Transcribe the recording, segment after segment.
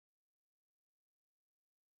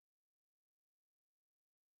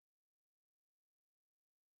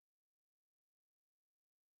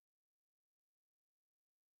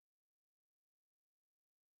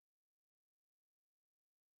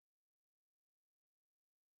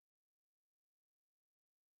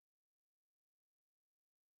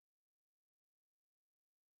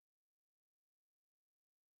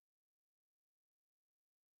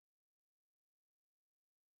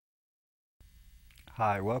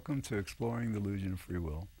Hi, welcome to Exploring the Illusion of Free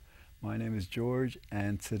Will. My name is George,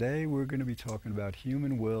 and today we're going to be talking about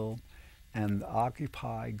human will and the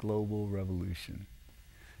Occupy global revolution.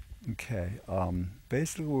 Okay,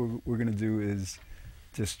 basically what we're going to do is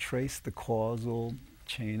just trace the causal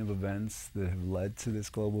chain of events that have led to this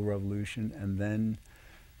global revolution and then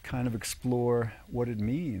kind of explore what it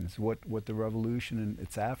means, what the revolution and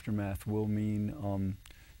its aftermath will mean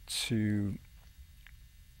to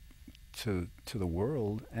to the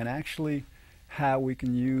world, and actually how we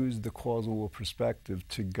can use the causal perspective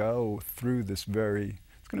to go through this very,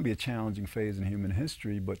 it's going to be a challenging phase in human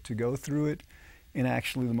history, but to go through it in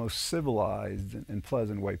actually the most civilized and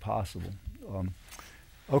pleasant way possible.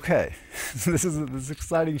 Okay, so this is this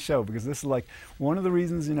exciting show because this is like one of the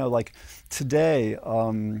reasons, like today,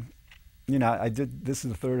 I did, this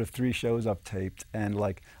is the third of 3 shows I've taped, and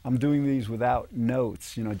like I'm doing these without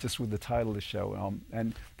notes, just with the title of the show.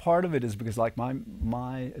 And part of it is because like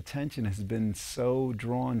my attention has been so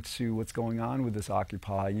drawn to what's going on with this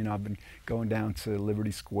Occupy. I've been going down to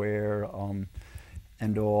Liberty Square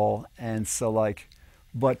and all, and so like,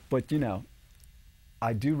 but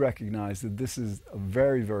I do recognize that this is a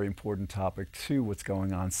very, very important topic to what's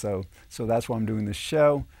going on. So that's why I'm doing this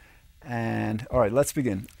show. And all right, let's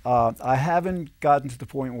begin. I haven't gotten to the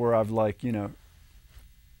point where I've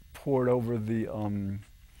poured over the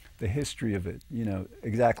history of it,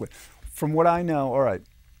 exactly. From what I know, all right,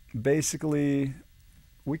 basically,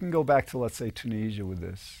 we can go back to, let's say, Tunisia with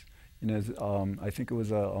this. I think it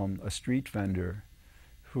was a street vendor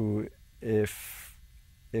who, if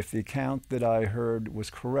the account that I heard was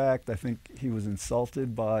correct, I think he was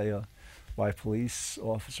insulted by a police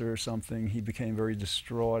officer or something. He became very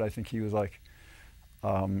distraught. I think he was like,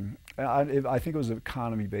 I think it was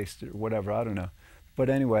economy based or whatever. I don't know. But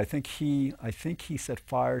anyway, I think he set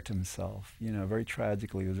fire to himself. Very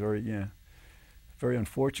tragically. It was very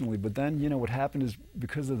unfortunately. But then what happened is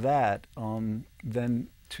because of that, then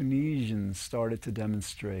Tunisians started to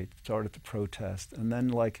demonstrate, started to protest, and then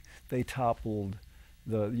like they toppled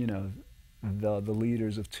the the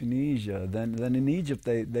leaders of Tunisia. Then in Egypt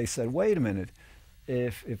they said, wait a minute,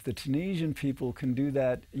 if the Tunisian people can do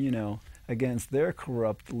that, against their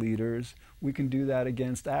corrupt leaders, we can do that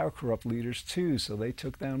against our corrupt leaders too. So they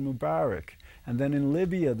took down Mubarak. And then in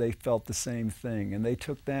Libya they felt the same thing, and they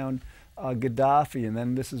took down Gaddafi. And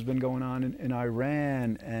then this has been going on in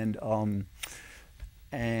Iran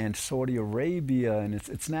and Saudi Arabia, and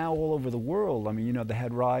it's now all over the world. I mean, they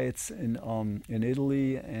had riots in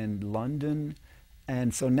Italy and London,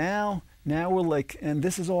 and so now we're like, and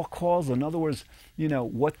this is all causal. In other words,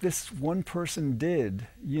 what this one person did,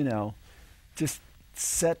 just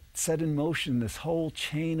set in motion this whole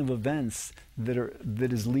chain of events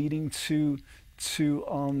that is leading to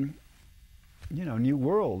new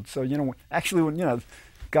world. So actually, when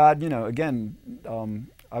God, again.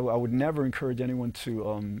 I would never encourage anyone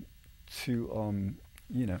to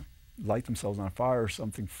light themselves on fire or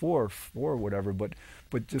something for whatever. But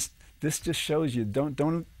this just shows you,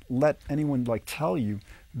 don't let anyone like tell you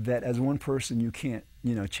that as one person you can't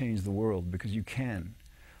change the world, because you can.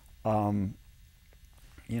 Mark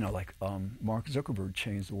Zuckerberg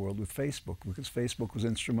changed the world with Facebook because Facebook was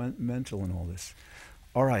instrumental in all this.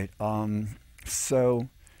 All right, So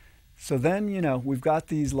then, we've got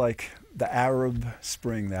these like the Arab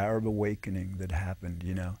Spring, the Arab Awakening that happened,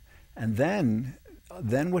 and then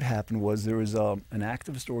what happened was there was an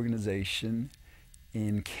activist organization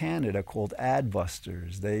in Canada called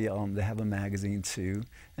Adbusters. They have a magazine too,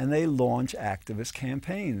 and they launch activist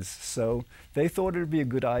campaigns. So they thought it would be a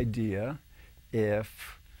good idea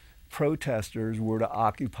if protesters were to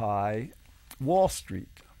occupy Wall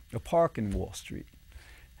Street, a park in Wall Street,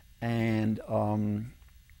 and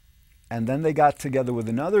then they got together with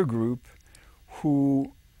another group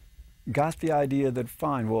who got the idea that,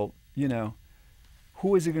 fine, well,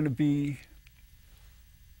 who is it going to be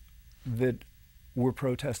that we're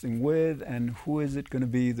protesting with, and who is it going to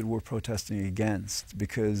be that we're protesting against?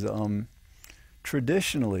 Because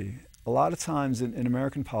traditionally, a lot of times in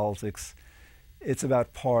American politics, it's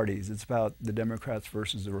about parties. It's about the Democrats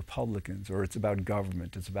versus the Republicans, or it's about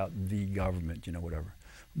government. It's about the government, whatever.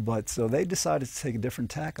 But so they decided to take a different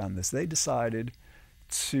tack on this. They decided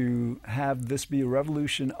to have this be a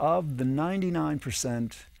revolution of the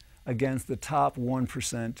 99% against the top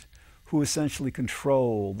 1% who essentially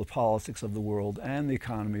control the politics of the world and the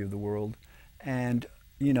economy of the world, and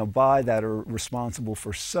by that are responsible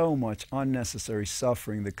for so much unnecessary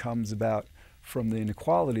suffering that comes about from the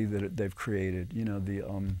inequality that they've created,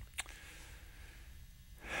 the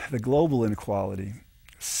global inequality.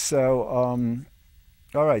 So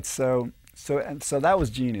all right, so so that was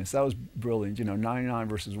genius. That was brilliant. 99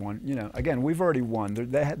 versus 1. Again, we've already won.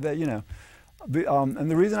 They had that.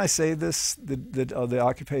 And the reason I say this,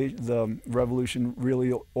 the revolution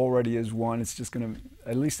really already is won. It's just going to,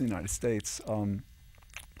 at least in the United States,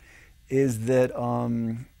 is that.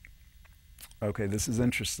 Okay, this is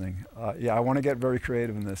interesting. I want to get very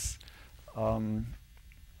creative in this.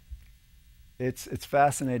 It's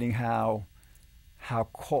fascinating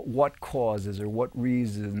what causes or what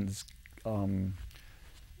reasons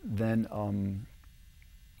then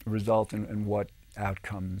result in what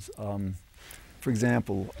outcomes. For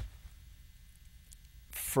example,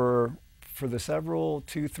 for the several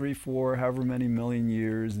 2, 3, 4, however many million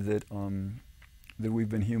years that we've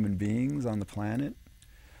been human beings on the planet,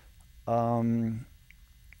 when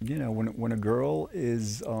a girl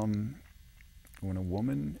is when a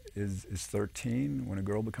woman is 13, when a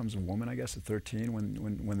girl becomes a woman, I guess, at 13,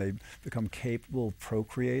 when they become capable of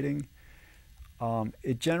procreating,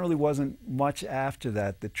 it generally wasn't much after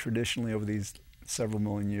that traditionally over these several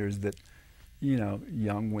million years that,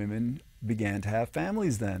 young women began to have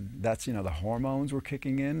families then. That's, the hormones were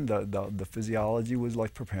kicking in, the physiology was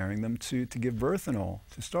like preparing them to give birth and all,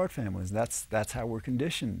 to start families. That's how we're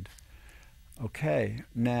conditioned. Okay,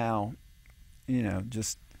 now,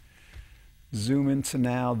 just zoom into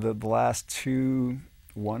now the last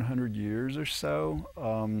 100 years or so,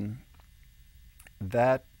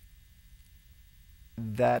 that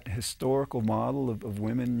historical model of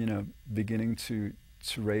women, beginning to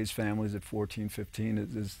raise families at 14, 15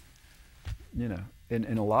 is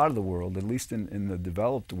in a lot of the world, at least in the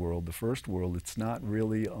developed world, the first world, it's not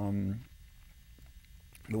really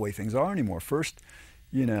the way things are anymore. First,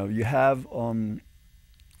 you have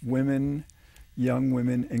young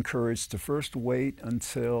women encouraged to first wait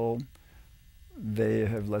until they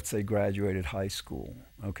have, let's say, graduated high school.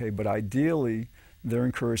 Okay, but ideally, they're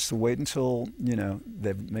encouraged to wait until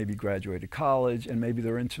they've maybe graduated college and maybe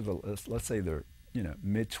they're into let's say they're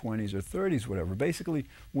mid-20s or 30s, whatever. Basically,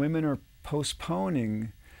 women are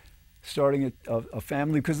postponing starting a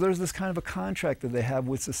family because there's this kind of a contract that they have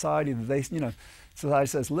with society that society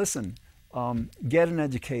says, listen, get an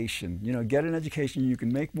education. Get an education. You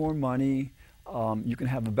can make more money. You can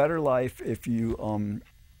have a better life if you,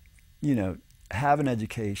 have an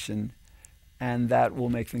education, and that will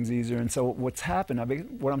make things easier. And so what's happened,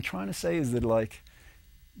 what I'm trying to say is that like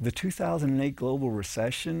the 2008 global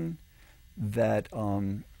recession that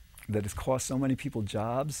has cost so many people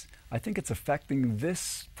jobs, I think it's affecting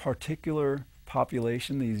this particular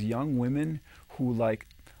population, these young women who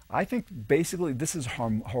I think basically this is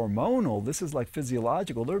hormonal, this is like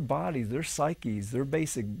physiological. Their bodies, their psyches, their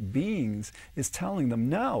basic beings is telling them,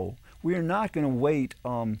 no, we are not going to wait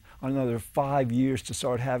another 5 years to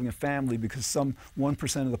start having a family because some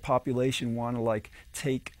 1% of the population want to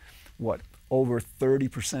take, over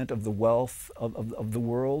 30% of the wealth of the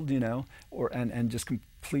world, and just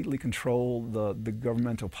completely control the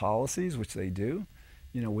governmental policies, which they do,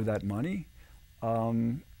 with that money.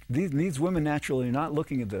 These women naturally are not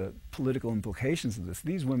looking at the political implications of this.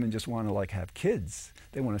 These women just want to have kids.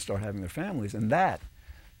 They want to start having their families, and that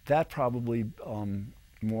probably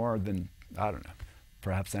more than, I don't know,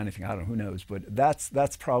 perhaps anything, I don't know, who knows, but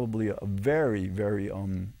that's probably a very, very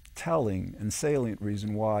telling and salient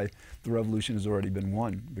reason why the revolution has already been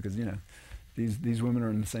won, because these women are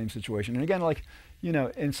in the same situation. And again,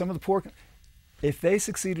 in some of the poor, if they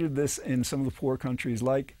succeeded this in some of the poor countries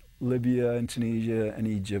like Libya and Tunisia and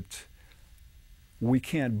Egypt, we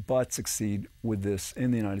can't but succeed with this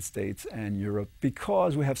in the United States and Europe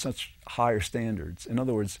because we have such higher standards. In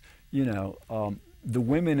other words, the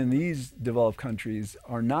women in these developed countries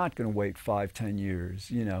are not going to wait 5, 10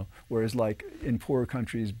 years, whereas in poorer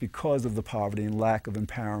countries, because of the poverty and lack of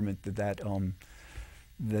empowerment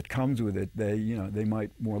that comes with it, they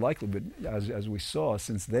might more likely, but as we saw,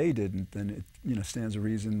 since they didn't, then it stands to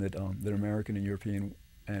reason that American and European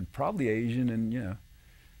and probably Asian and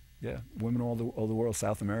women all the world,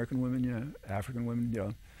 South American women, African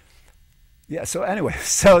women, So anyway,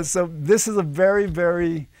 so this is a very,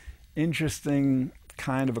 very interesting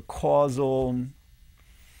kind of a causal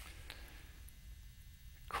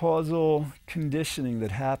conditioning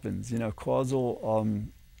that happens. Causal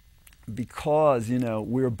because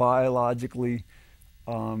we're biologically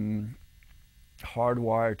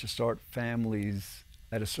hardwired to start families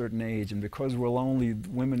at a certain age, and because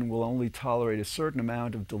women will only tolerate a certain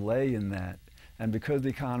amount of delay in that, and because the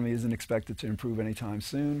economy isn't expected to improve anytime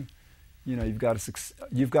soon, you've got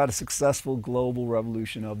a successful global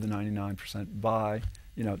revolution of the 99% by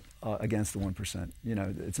against the 1%.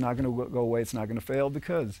 It's not going to go away. It's not going to fail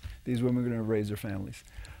because these women are going to raise their families.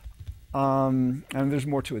 And there's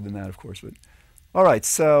more to it than that, of course. But all right.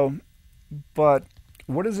 So, but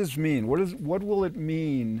what does this mean? What will it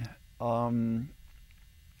mean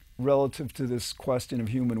relative to this question of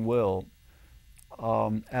human will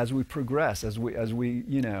as we progress, as we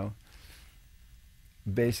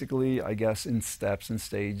basically, I guess, in steps and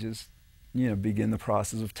stages, begin the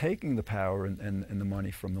process of taking the power and the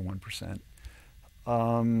money from the 1%.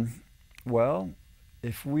 Well,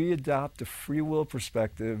 if we adopt a free will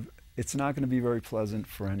perspective, it's not going to be very pleasant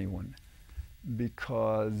for anyone,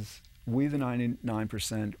 because we, the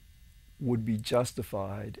 99%, would be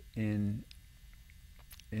justified in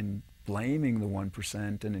blaming the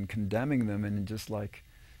 1% and in condemning them and just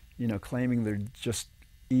claiming they're just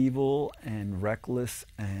evil and reckless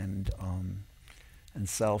and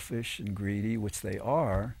selfish and greedy, which they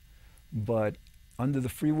are. But under the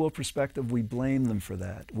free will perspective, we blame them for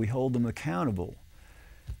that. We hold them accountable.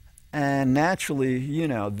 And naturally, a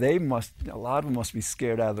lot of them must be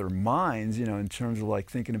scared out of their minds, in terms of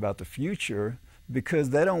thinking about the future,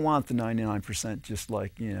 because they don't want the 99% just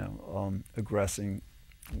aggressing,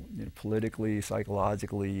 politically,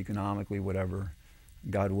 psychologically, economically, whatever,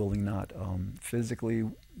 God willing, not physically,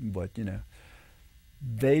 but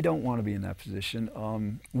they don't want to be in that position.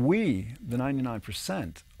 We, the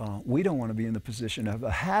 99%, we don't want to be in the position of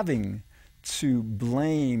having to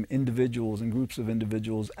blame individuals and groups of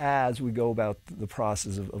individuals as we go about the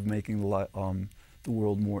process of making the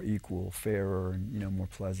world more equal, fairer, and more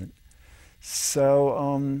pleasant.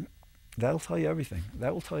 So that'll tell you everything.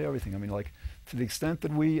 That will tell you everything. I mean, to the extent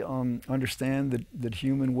that we understand that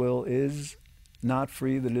human will is not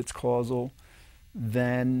free, that it's causal,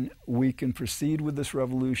 then we can proceed with this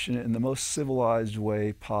revolution in the most civilized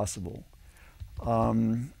way possible.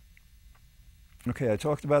 Okay, I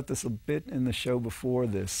talked about this a bit in the show before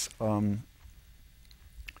this.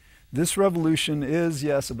 This revolution is,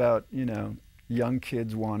 yes, about, young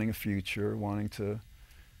kids wanting a future, wanting to,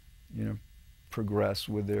 progress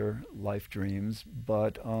with their life dreams,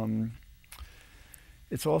 but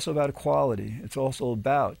it's also about equality. It's also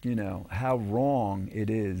about, how wrong it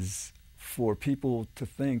is for people to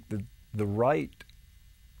think that the right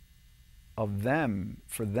of them,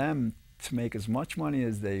 for them to make as much money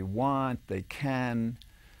as they want, they can,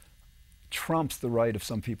 trumps the right of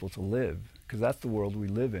some people to live, because that's the world we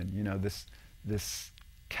live in. This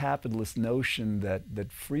capitalist notion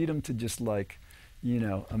that freedom to just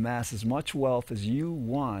amass as much wealth as you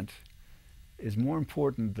want is more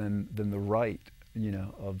important than the right,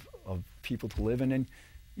 of people to live in. And,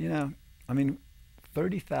 I mean,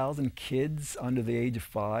 30,000 kids under the age of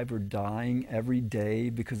 5 are dying every day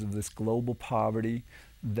because of this global poverty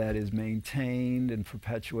that is maintained and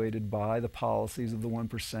perpetuated by the policies of the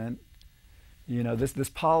 1%. In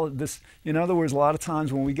other words, a lot of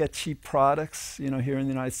times when we get cheap products, here in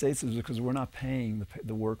the United States, it's because we're not paying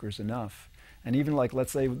the workers enough. And even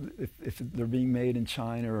let's say, if they're being made in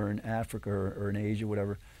China or in Africa or in Asia,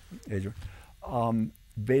 whatever, Asia,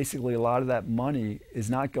 basically a lot of that money is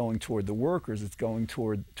not going toward the workers, it's going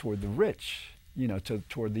toward the rich,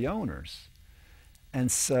 toward the owners.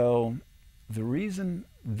 And so the reason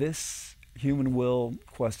this human will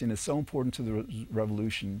question is so important to the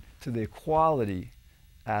revolution, to the equality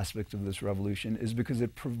aspect of this revolution, is because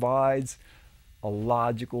it provides a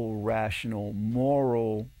logical, rational,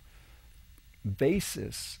 moral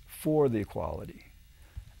basis for the equality.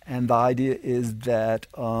 And the idea is that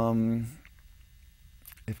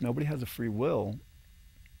if nobody has a free will,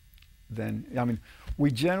 then,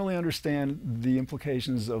 we generally understand the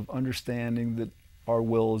implications of understanding that our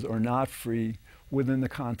wills are not free within the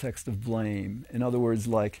context of blame. In other words,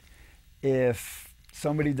 if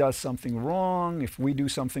somebody does something wrong, if we do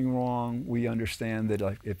something wrong, we understand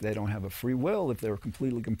that if they don't have a free will, if they were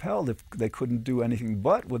completely compelled, if they couldn't do anything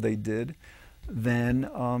but what they did,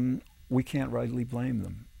 then we can't rightly blame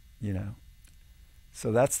them,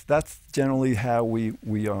 So that's generally how we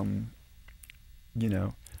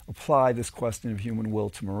apply this question of human will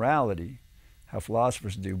to morality, how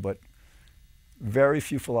philosophers do. But very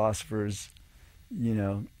few philosophers,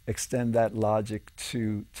 extend that logic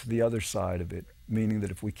to the other side of it, meaning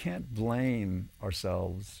that if we can't blame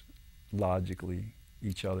ourselves logically,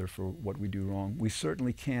 each other, for what we do wrong, we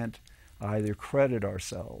certainly can't either credit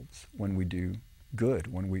ourselves when we do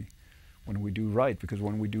good, when we do right, because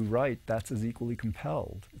when we do right, that's as equally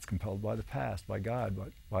compelled. It's compelled by the past, by God,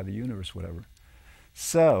 by the universe, whatever.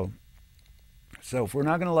 So if we're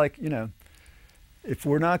not going to if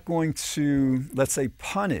we're not going to, let's say,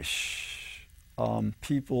 punish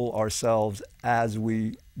people, ourselves, as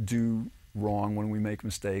we do wrong, when we make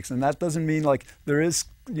mistakes, and that doesn't mean there is,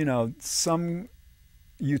 some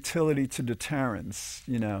utility to deterrence,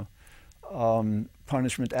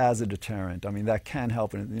 punishment as a deterrent. I mean, that can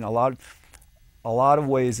help. And, a lot of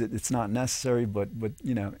ways it's not necessary, but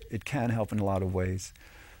it can help in a lot of ways.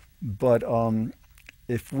 But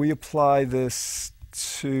if we apply this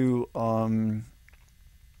to, I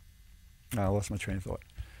lost my train of thought.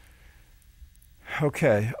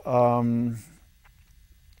 Okay, let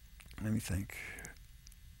me think.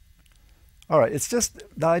 All right, it's just,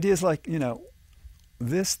 the idea is like,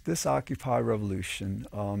 this Occupy revolution,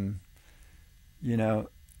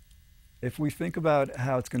 if we think about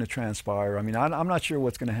how it's going to transpire, I mean, I'm not sure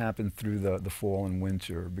what's going to happen through the fall and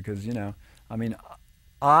winter because, I mean,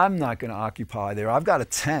 I'm not going to occupy there. I've got a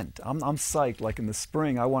tent. I'm psyched. Like in the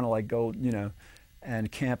spring, I want to like go,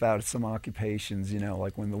 and camp out at some occupations,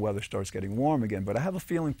 like when the weather starts getting warm again. But I have a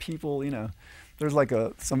feeling people, there's like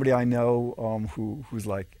somebody I know who's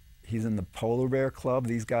like, he's in the polar bear club.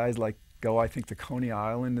 These guys like go, I think, to Coney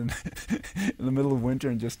Island in the middle of winter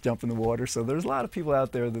and just jump in the water. So there's a lot of people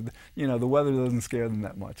out there that, the weather doesn't scare them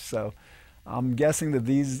that much. So I'm guessing that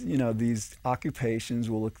these, these occupations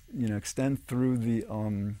will, extend through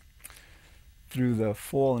the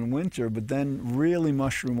fall and winter, but then really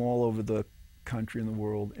mushroom all over the country and the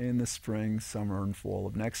world in the spring, summer, and fall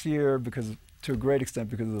of next year, because to a great extent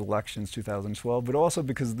because of the elections 2012, but also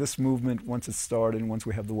because this movement, once it's started and once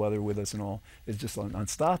we have the weather with us and all, is just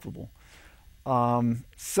unstoppable.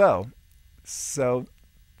 So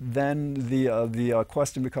then the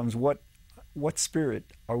question becomes, what spirit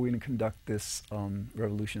are we going to conduct this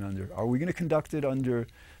revolution under? Are we going to conduct it under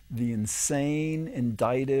the insane,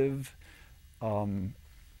 indictive,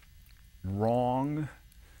 wrong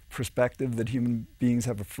perspective that human beings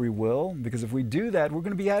have a free will? Because if we do that, we're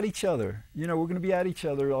going to be at each other. We're going to be at each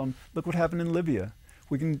other. Look what happened in Libya.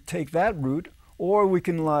 We can take that route, or we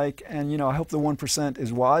can and I hope the 1%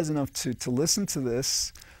 is wise enough to listen to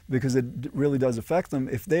this, because it really does affect them.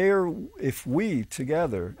 If we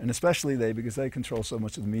together, and especially they, because they control so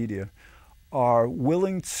much of the media, are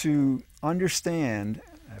willing to understand,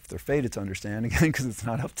 if they're fated to understand, again, because it's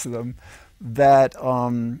not up to them, that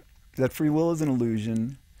that free will is an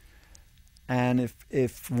illusion. And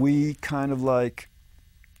if we kind of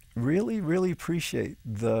really appreciate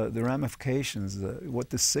the ramifications, what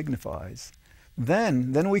this signifies,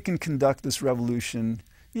 then we can conduct this revolution,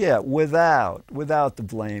 without the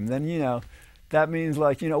blame. Then that means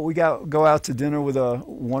we go out to dinner with a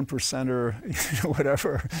 1%er,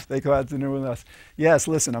 whatever. They go out to dinner with us. Yes,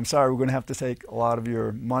 listen, I'm sorry, we're going to have to take a lot of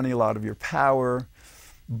your money, a lot of your power.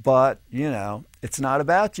 But, it's not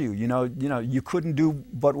about you. You couldn't do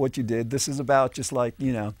but what you did. This is about just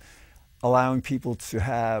allowing people to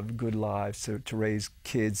have good lives, to raise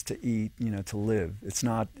kids, to eat, to live. It's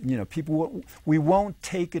not, people, we won't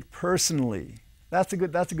take it personally. That's a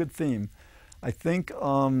good theme. I think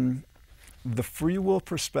the free will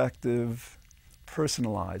perspective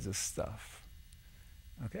personalizes stuff.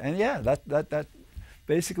 Okay, and that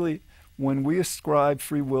basically, when we ascribe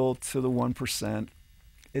free will to the 1%,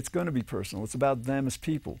 it's going to be personal. It's about them as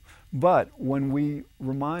people. But when we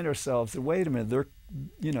remind ourselves that, wait a minute, they're,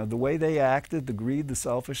 the way they acted, the greed, the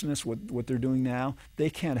selfishness, what they're doing now, they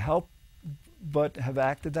can't help but have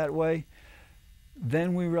acted that way,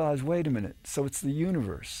 then we realize, wait a minute, so it's the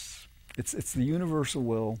universe. It's the universal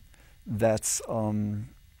will that's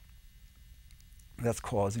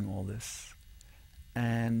causing all this.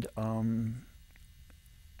 And then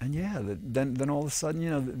all of a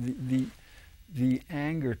sudden, the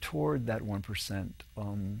anger toward that 1%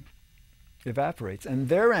 evaporates. And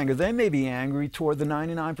their anger, they may be angry toward the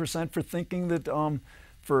 99% for thinking that,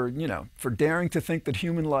 for daring to think that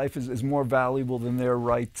human life is more valuable than their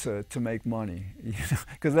right to make money.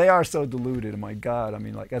 Because they are so deluded. Oh my God, I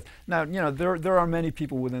mean, now, there are many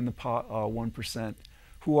people within the 1%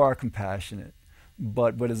 who are compassionate.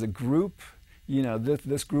 But as a group,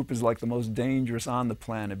 this group is like the most dangerous on the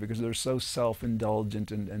planet because they're so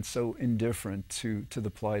self-indulgent and so indifferent to the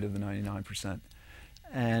plight of the 99%.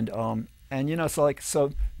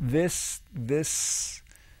 So this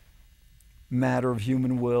matter of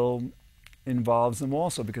human will involves them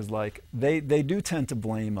also, because they do tend to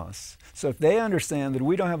blame us. So if they understand that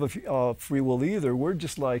we don't have a free will either, we're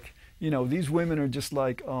just these women are just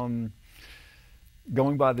going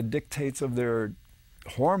by the dictates of their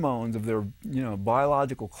hormones, of their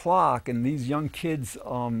biological clock, and these young kids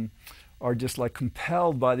are just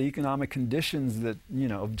compelled by the economic conditions that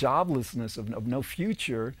of joblessness, of no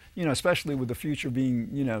future, especially with the future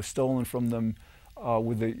being stolen from them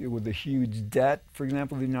with the huge debt, for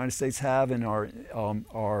example, the United States have, and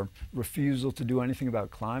our refusal to do anything about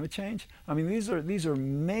climate change. I mean, these are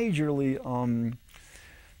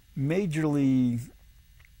majorly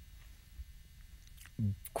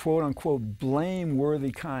quote-unquote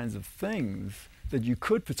blameworthy kinds of things that you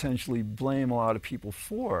could potentially blame a lot of people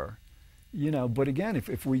for, but again,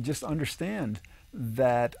 if we just understand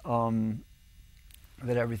that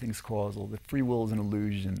that everything's causal, that free will is an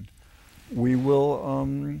illusion, we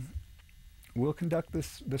will we'll conduct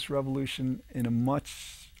this revolution in a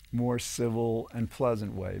much more civil and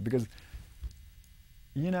pleasant way, because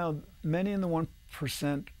many in the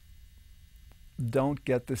 1% don't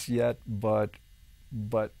get this yet, but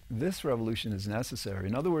this revolution is necessary.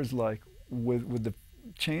 In other words, like with the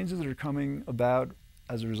changes that are coming about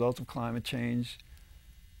as a result of climate change,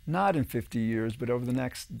 not in 50 years, but over the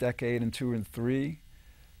next decade and 2 and 3,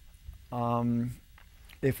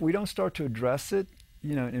 if we don't start to address it,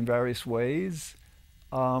 in various ways,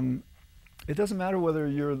 it doesn't matter whether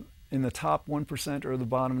you're in the top 1% or the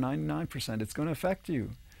bottom 99%. It's going to affect you,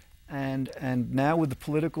 and now with the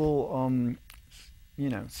political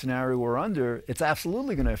scenario we're under, it's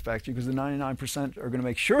absolutely going to affect you, because the 99% are going to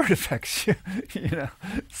make sure it affects you.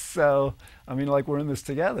 So I mean, like, we're in this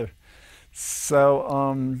together.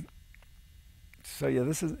 So so yeah,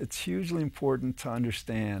 it's hugely important to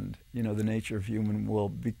understand the nature of human will,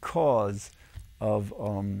 because of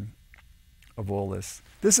all this.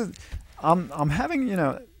 This is I'm having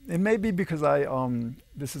it may be because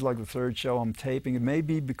this is like the 3rd show I'm taping. It may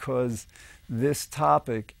be because this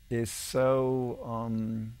topic is so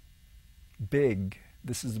big.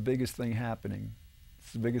 This is the biggest thing happening.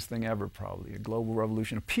 It's the biggest thing ever, probably. A global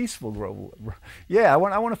revolution, a peaceful global. Yeah, I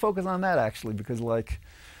want to focus on that, actually, because well,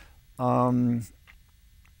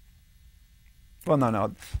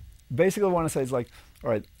 no. Basically, what I want to say is, like, all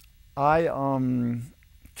right, I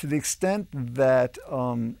to the extent that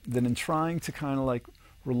that in trying to kind of like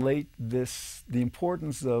relate the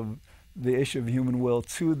importance of the issue of human will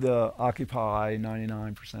to the Occupy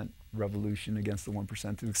 99% revolution against the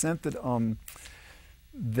 1%, to the extent that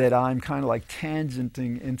that I'm kind of like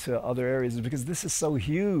tangenting into other areas, is because this is so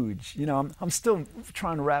huge. I'm still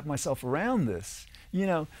trying to wrap myself around this.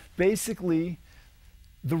 Basically,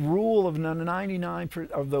 the rule of 99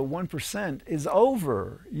 of the 1% is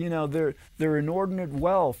over. Their inordinate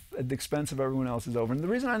wealth at the expense of everyone else is over. And the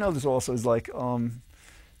reason I know this also is, like,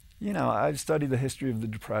 I've studied the history of the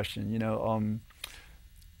Depression.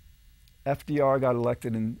 FDR got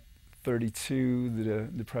elected in 32. The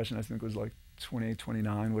Depression, I think, was like 28,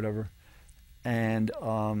 29, whatever. And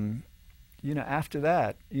after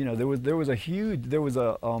that, there was a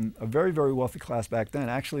very, very wealthy class back then.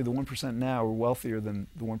 Actually, the 1% now are wealthier than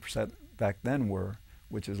the 1% back then were,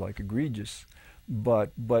 which is like egregious.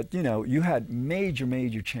 But you had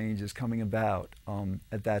major changes coming about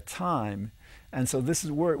at that time. And so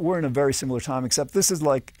we're in a very similar time, except this is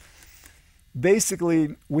like,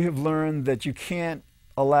 basically, we have learned that you can't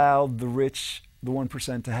allow the rich, the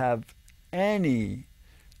 1%, to have any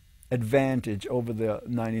advantage over the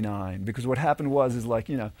 99, because what happened was like,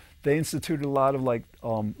 they instituted a lot of like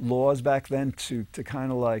laws back then to kind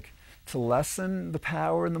of like to lessen the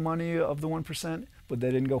power and the money of the 1%, but they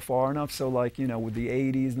didn't go far enough. So, like, with the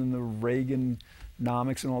 80s and the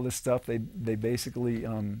Reaganomics and all this stuff, they basically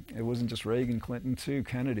it wasn't just Reagan, Clinton too,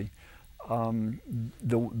 Kennedy.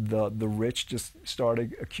 The rich just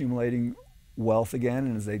started accumulating wealth again,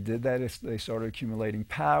 and as they did that, they started accumulating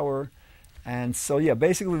power. And so, yeah,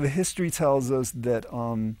 basically the history tells us that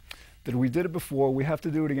that we did it before, we have to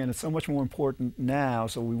do it again. It's so much more important now,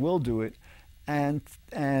 so we will do it. And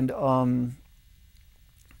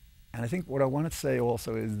I think what I want to say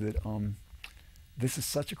also is that this is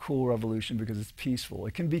such a cool revolution because it's peaceful.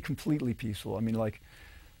 It can be completely peaceful. I mean, like,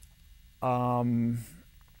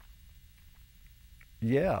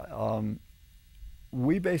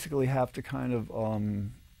 we basically have to kind of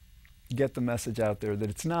get the message out there that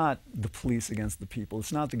it's not the police against the people,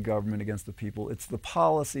 it's not the government against the people, it's the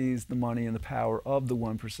policies, the money, and the power of the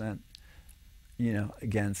 1%,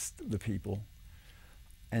 against the people.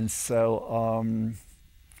 And so,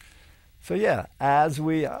 so yeah, as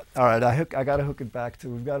we, all right, I got to hook it back to,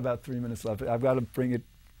 we've got about 3 minutes left. I've got to bring it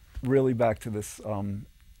really back to this,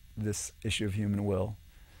 this issue of human will.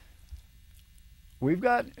 We've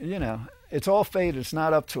got, it's all fate, it's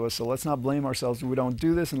not up to us, so let's not blame ourselves if we don't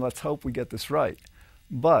do this, and let's hope we get this right.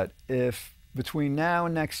 But if between now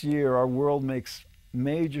and next year our world makes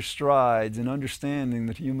major strides in understanding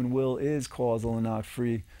that human will is causal and not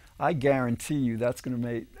free, I guarantee you that's going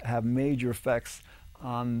to have major effects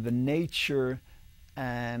on the nature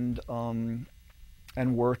and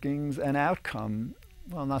workings and outcome.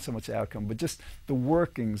 Well, not so much outcome, but just the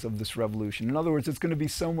workings of this revolution. In other words, it's going to be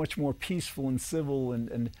so much more peaceful and civil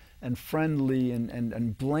and friendly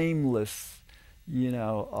and blameless,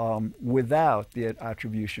 without the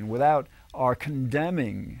attribution, without are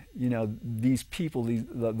condemning, these people,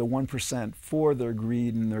 the 1% for their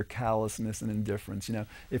greed and their callousness and indifference.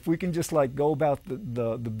 If we can just like go about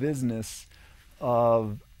the business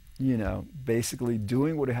of, basically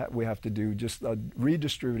doing what we have to do, just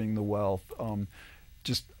redistributing the wealth,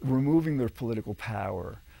 just removing their political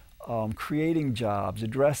power, creating jobs,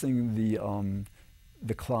 addressing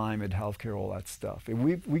the climate, healthcare, all that stuff.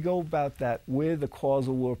 If we go about that with a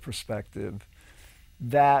causal will perspective,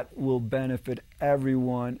 that will benefit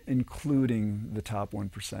everyone, including the top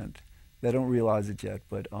 1%. They don't realize it yet,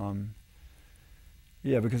 but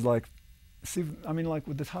yeah, because like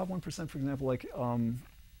with the top 1%, for example,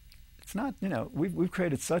 it's not, we've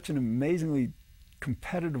created such an amazingly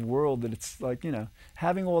competitive world that it's like,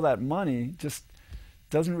 having all that money just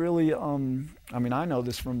doesn't really, I know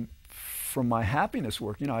this from my happiness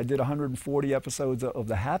work. I did 140 episodes of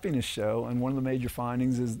the happiness show, and one of the major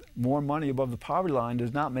findings is more money above the poverty line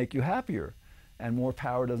does not make you happier, and more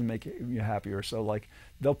power doesn't make you happier. So like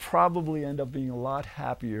they'll probably end up being a lot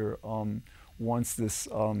happier once they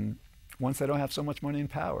don't have so much money and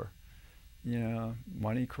power.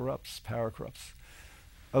 Money corrupts, power corrupts.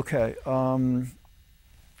 Okay, all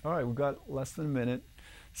right, we've got less than a minute.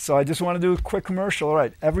 So I just want to do a quick commercial. All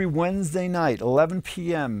right, every Wednesday night, 11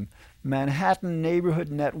 p.m., Manhattan Neighborhood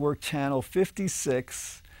Network Channel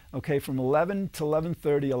 56, okay, from 11 to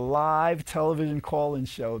 11:30, a live television call-in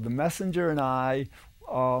show. The Messenger and I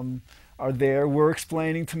are there. We're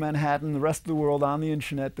explaining to Manhattan, the rest of the world on the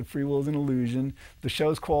internet, that free will is an illusion. The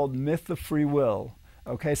show's called Myth of Free Will.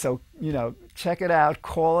 Okay, so, check it out,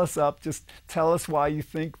 call us up, just tell us why you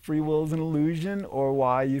think free will is an illusion or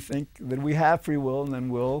why you think that we have free will, and then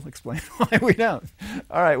we'll explain why we don't.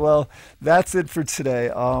 All right, well, that's it for today.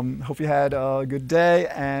 Hope you had a good day,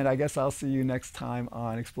 and I guess I'll see you next time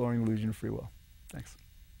on Exploring Illusion of Free Will. Thanks.